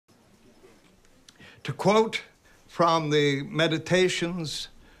To quote from the Meditations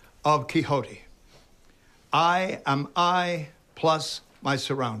of Quixote, I am I plus my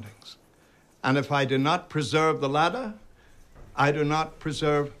surroundings. And if I do not preserve the latter, I do not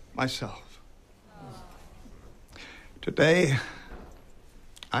preserve myself. Today,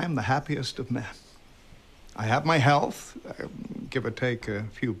 I am the happiest of men. I have my health, give or take a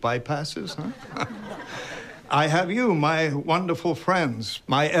few bypasses, huh? I have you, my wonderful friends,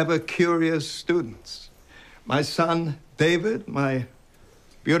 my ever-curious students, my son, David, my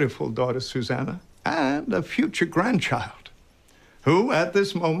beautiful daughter, Susanna, and a future grandchild, who at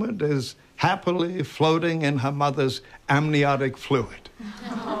this moment is happily floating in her mother's amniotic fluid.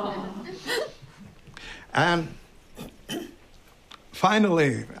 And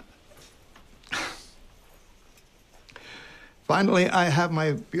finally, I have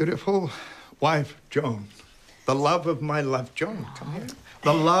my beautiful wife, Joan, the love of my life. Joan, come here.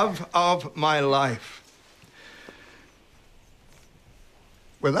 The love of my life.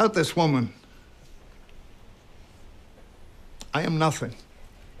 Without this woman, I am nothing.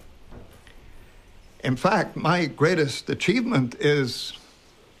 In fact, my greatest achievement is,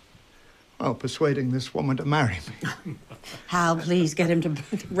 well, persuading this woman to marry me. Hal, please get him to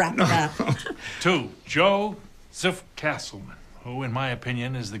wrap it up. To Joseph Castleman, who, in my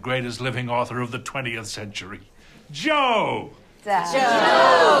opinion, is the greatest living author of the 20th century. Joe!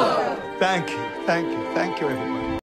 Joe! Thank you, everybody.